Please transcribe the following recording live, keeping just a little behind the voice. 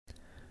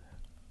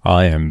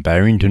I am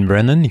Barrington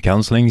Brennan,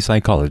 counseling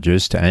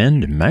psychologist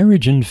and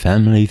marriage and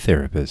family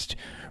therapist,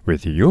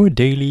 with your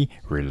daily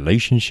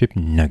relationship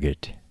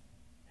nugget.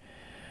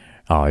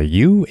 Are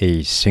you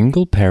a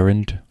single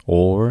parent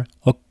or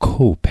a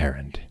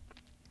co-parent?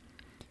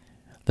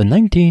 The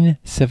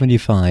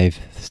 1975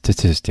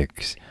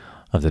 statistics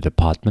of the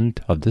Department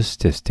of the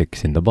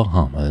Statistics in the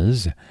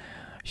Bahamas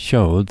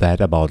showed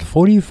that about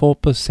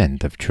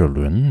 44% of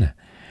children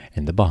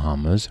in the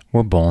Bahamas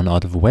were born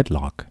out of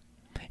wedlock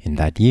in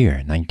that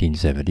year,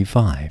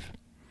 1975.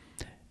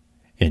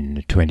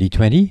 In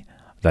 2020,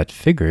 that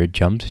figure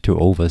jumped to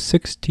over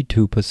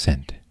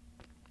 62%.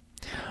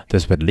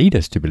 This would lead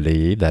us to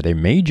believe that a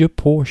major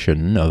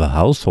portion of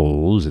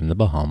households in the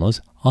Bahamas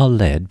are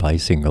led by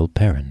single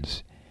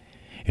parents.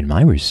 In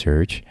my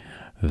research,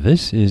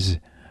 this is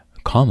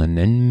common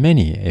in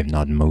many, if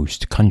not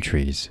most,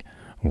 countries,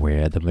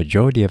 where the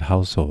majority of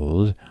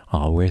households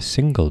are where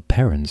single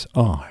parents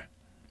are.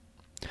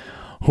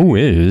 Who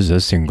is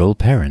a single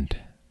parent?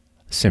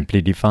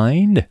 Simply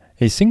defined,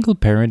 a single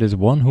parent is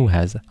one who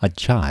has a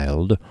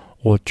child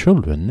or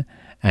children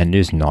and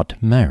is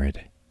not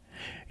married.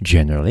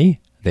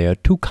 Generally, there are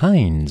two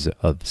kinds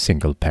of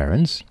single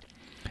parents.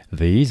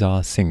 These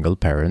are single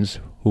parents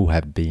who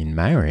have been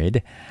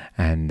married,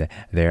 and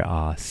there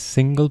are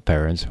single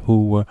parents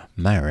who were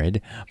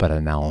married but are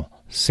now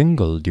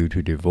single due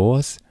to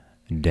divorce,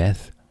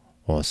 death,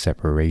 or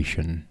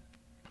separation.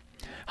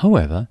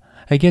 However,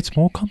 it gets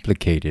more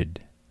complicated.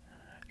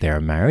 There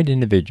are married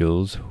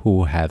individuals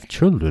who have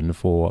children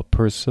for a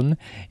person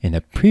in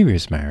a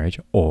previous marriage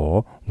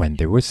or when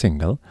they were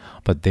single,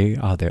 but they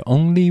are the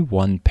only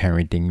one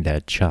parenting their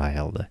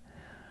child.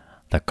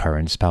 The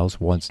current spouse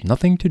wants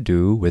nothing to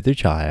do with the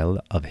child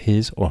of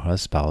his or her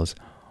spouse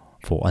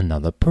for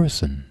another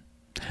person.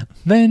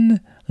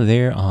 Then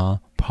there are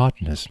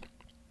partners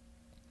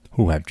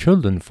who have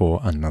children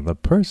for another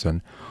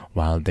person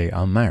while they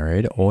are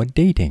married or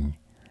dating.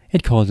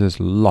 It causes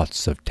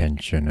lots of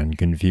tension and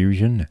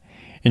confusion.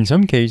 In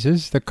some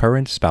cases, the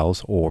current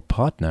spouse or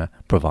partner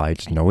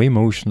provides no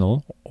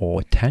emotional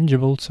or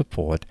tangible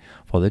support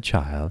for the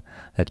child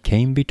that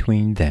came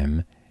between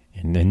them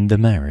in the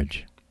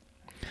marriage.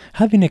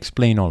 Having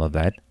explained all of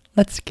that,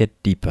 let's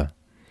get deeper.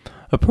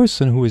 A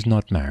person who is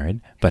not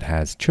married but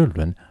has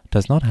children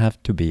does not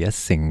have to be a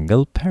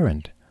single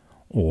parent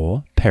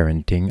or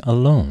parenting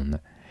alone.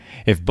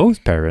 If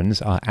both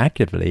parents are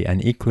actively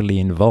and equally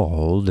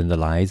involved in the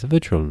lives of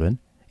the children,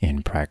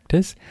 in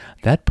practice,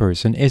 that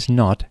person is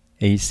not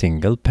a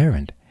single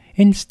parent,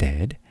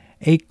 instead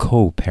a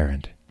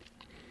co-parent.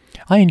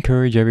 I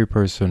encourage every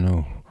person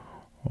or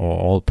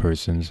all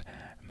persons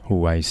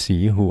who I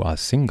see who are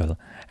single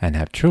and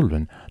have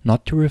children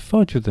not to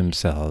refer to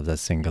themselves as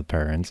single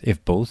parents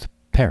if both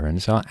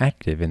parents are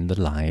active in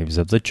the lives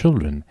of the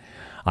children.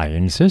 I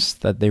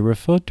insist that they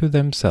refer to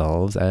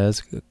themselves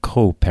as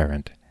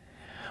co-parent.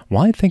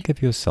 Why think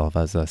of yourself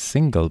as a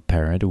single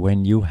parent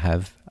when you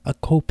have a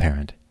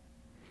co-parent?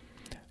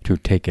 To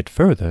take it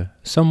further,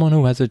 someone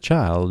who has a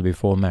child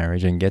before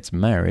marriage and gets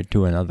married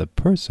to another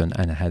person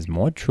and has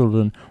more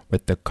children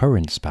with the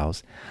current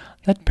spouse,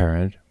 that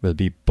parent will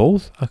be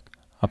both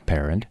a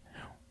parent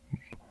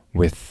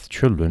with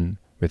children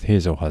with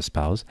his or her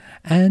spouse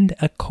and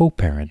a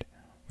co-parent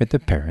with the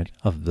parent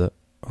of the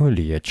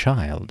earlier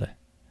child.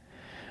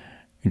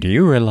 Do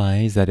you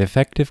realize that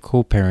effective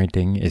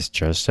co-parenting is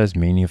just as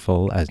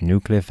meaningful as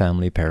nuclear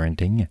family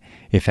parenting?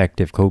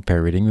 Effective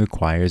co-parenting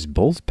requires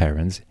both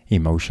parents'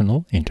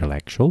 emotional,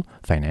 intellectual,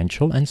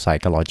 financial, and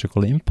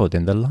psychological input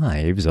in the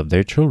lives of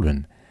their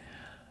children.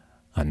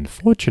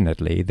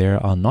 Unfortunately,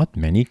 there are not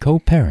many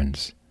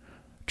co-parents.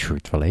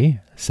 Truthfully,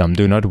 some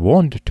do not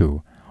want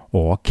to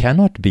or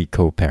cannot be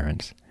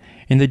co-parents.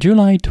 In the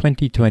July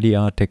 2020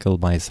 article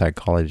by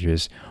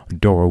psychologist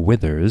Dora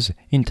Withers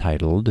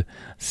entitled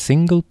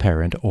Single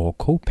Parent or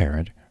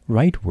Co-Parent,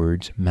 Right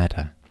Words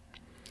Matter,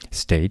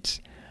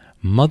 states,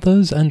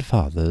 mothers and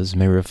fathers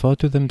may refer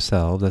to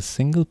themselves as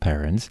single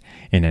parents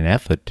in an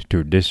effort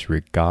to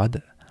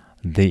disregard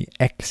the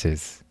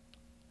exes.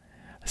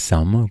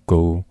 Some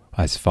go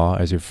as far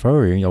as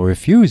referring or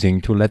refusing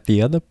to let the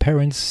other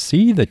parents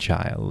see the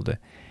child.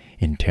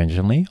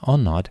 Intentionally or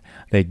not,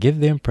 they give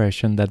the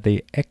impression that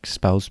the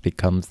ex-spouse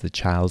becomes the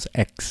child's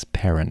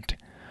ex-parent.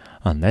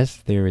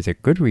 Unless there is a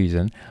good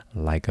reason,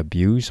 like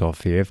abuse or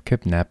fear of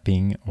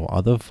kidnapping or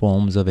other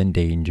forms of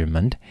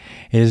endangerment,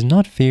 it is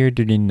not fair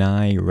to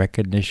deny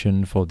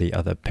recognition for the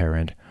other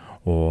parent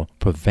or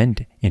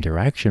prevent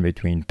interaction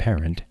between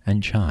parent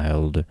and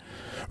child.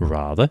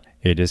 Rather,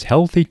 it is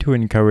healthy to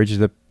encourage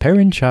the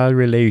parent-child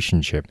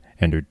relationship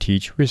and to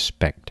teach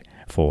respect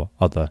for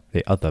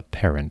the other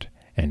parent.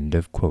 End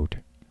of quote.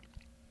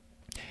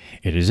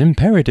 It is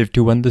imperative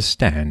to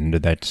understand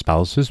that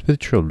spouses with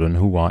children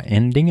who are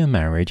ending a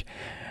marriage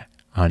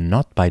are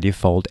not by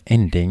default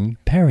ending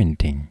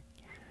parenting.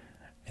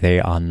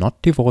 They are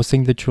not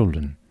divorcing the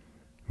children.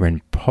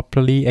 When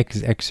properly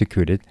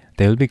executed,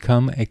 they will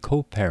become a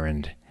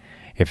co-parent.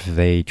 If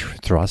they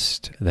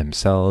thrust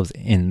themselves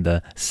in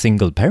the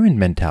single-parent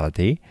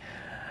mentality,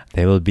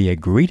 there will be a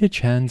greater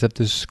chance of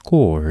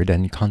discord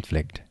and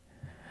conflict.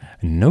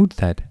 Note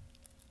that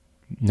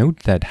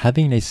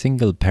having a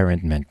single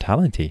parent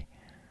mentality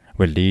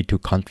will lead to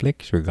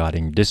conflicts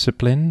regarding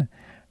discipline,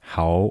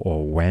 how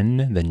or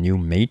when the new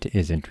mate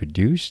is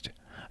introduced,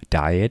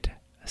 diet,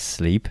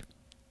 sleep,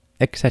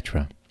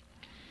 etc.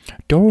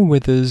 Dora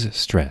Withers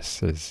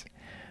stresses,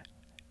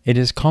 it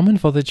is common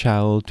for the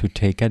child to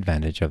take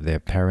advantage of their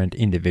parent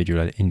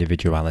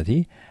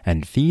individuality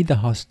and feed the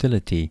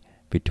hostility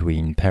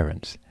between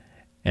parents.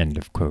 End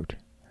of quote.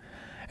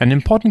 An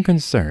important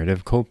concern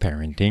of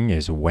co-parenting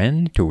is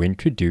when to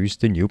introduce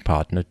the new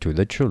partner to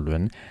the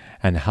children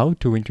and how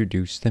to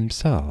introduce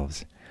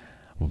themselves.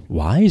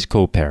 Wise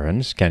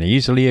co-parents can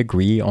easily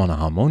agree on a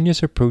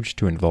harmonious approach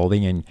to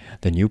involving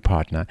the new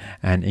partner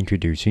and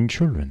introducing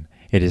children.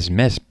 It is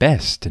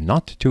best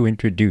not to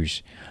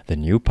introduce the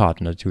new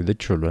partner to the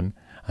children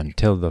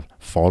until the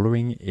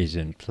following is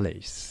in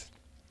place.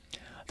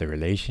 The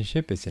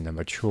relationship is a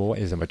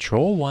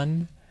mature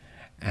one,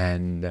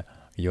 and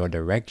your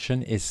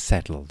direction is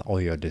settled,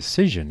 or your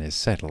decision is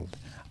settled.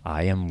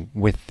 I am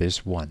with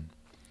this one.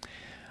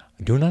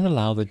 Do not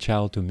allow the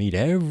child to meet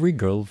every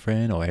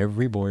girlfriend or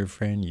every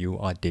boyfriend you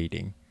are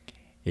dating.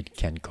 It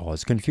can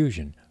cause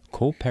confusion.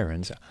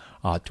 Co-parents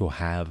are to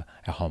have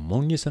a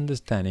harmonious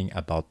understanding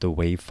about the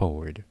way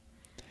forward.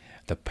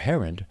 The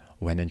parent,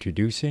 when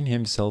introducing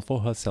himself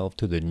or herself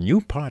to the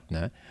new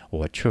partner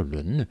or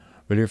children,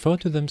 will refer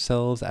to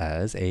themselves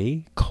as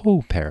a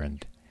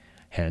co-parent.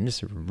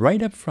 Hence,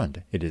 right up front,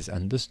 it is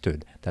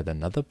understood that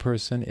another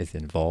person is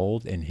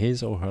involved in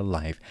his or her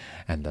life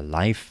and the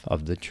life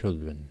of the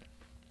children.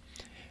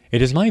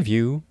 It is my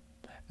view,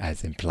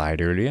 as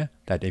implied earlier,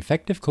 that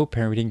effective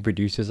co-parenting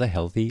produces a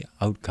healthy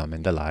outcome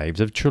in the lives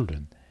of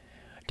children.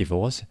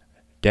 Divorce,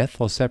 death,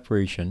 or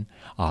separation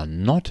are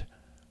not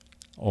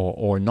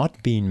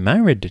being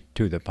married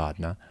to the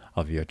partner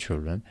of your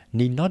children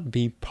need not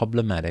be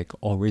problematic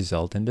or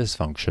result in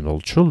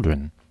dysfunctional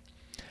children.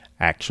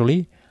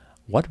 Actually,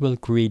 what will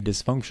create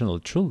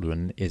dysfunctional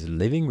children is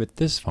living with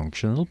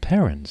dysfunctional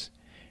parents.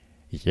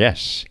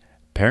 Yes,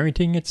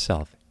 parenting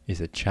itself is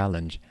a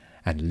challenge,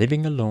 and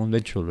living alone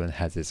with children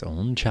has its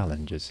own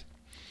challenges.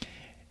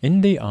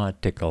 In the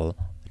article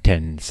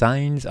 10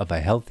 Signs of a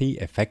Healthy,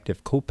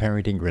 Effective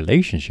Co-Parenting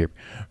Relationship,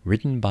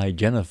 written by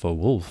Jennifer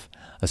Wolfe,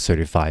 a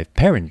certified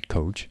parent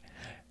coach,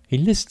 he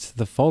lists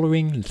the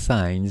following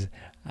signs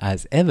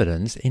as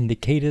evidence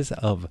indicators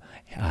of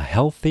a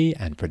healthy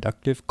and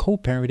productive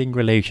co-parenting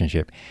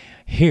relationship.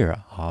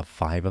 Here are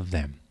 5 of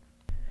them.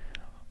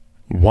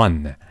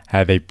 1.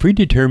 Have a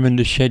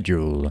predetermined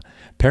schedule.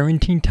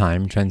 Parenting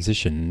time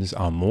transitions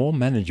are more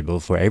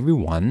manageable for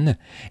everyone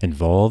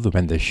involved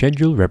when the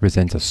schedule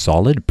represents a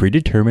solid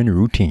predetermined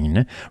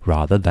routine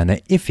rather than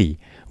an iffy,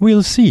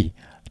 we'll see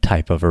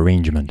type of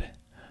arrangement.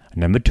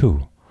 Number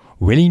 2.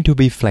 Willing to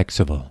be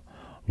flexible.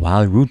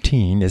 While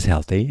routine is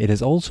healthy, it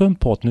is also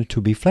important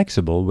to be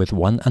flexible with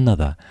one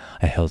another.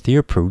 A healthy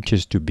approach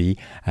is to be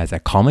as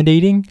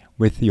accommodating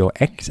with your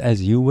ex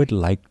as you would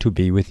like to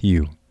be with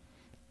you.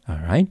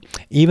 Alright?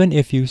 Even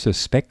if you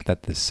suspect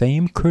that the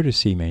same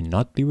courtesy may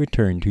not be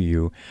returned to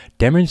you,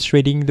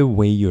 demonstrating the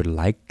way you'd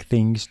like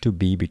things to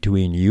be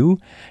between you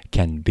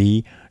can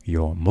be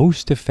your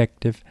most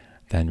effective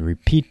than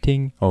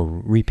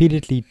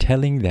repeatedly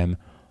telling them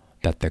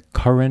that the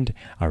current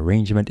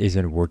arrangement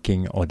isn't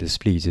working or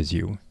displeases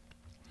you.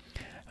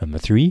 Number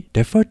 3,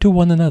 defer to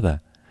one another.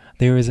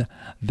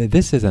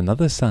 This is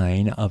another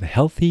sign of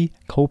healthy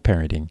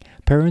co-parenting.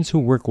 Parents who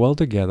work well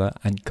together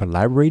and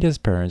collaborate as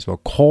parents will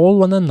call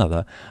one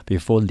another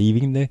before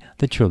leaving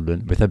the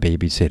children with a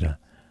babysitter.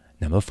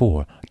 Number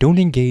 4, don't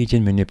engage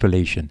in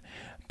manipulation.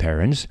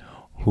 Parents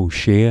who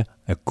share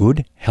a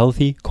good,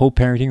 healthy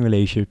co-parenting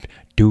relationship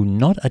do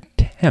not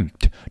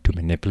attempt to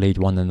manipulate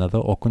one another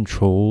or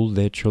control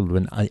their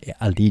children's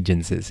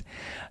allegiances.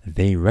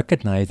 They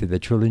recognize that the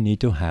children need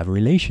to have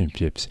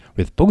relationships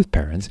with both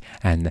parents,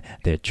 and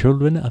their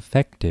children's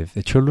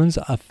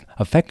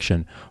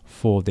affection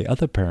for the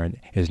other parent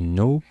is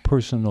no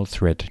personal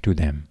threat to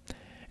them.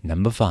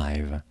 Number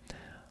 5,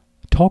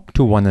 talk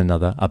to one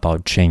another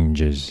about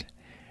changes.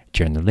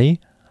 Generally,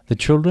 the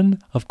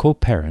children of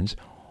co-parents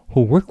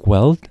who work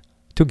well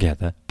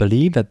together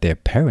believe that their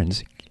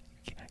parents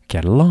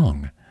get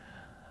along.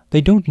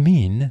 This doesn't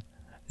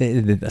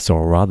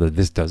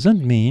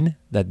mean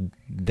that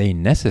they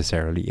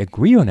necessarily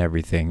agree on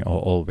everything or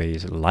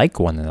always like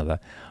one another,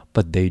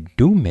 but they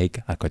do make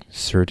a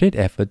concerted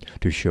effort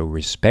to show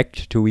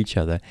respect to each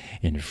other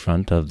in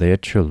front of their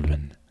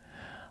children.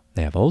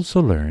 They have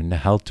also learned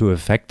how to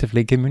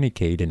effectively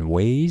communicate in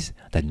ways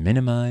that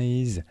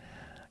minimize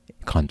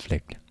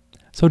conflict.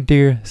 So,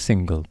 dear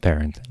single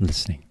parent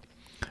listening,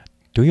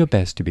 do your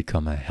best to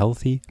become a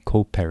healthy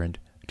co-parent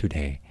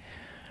today.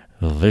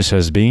 This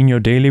has been your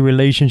daily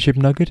relationship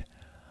nugget.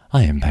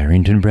 I am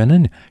Barrington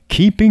Brennan,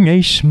 keeping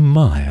a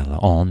smile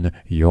on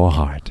your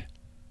heart.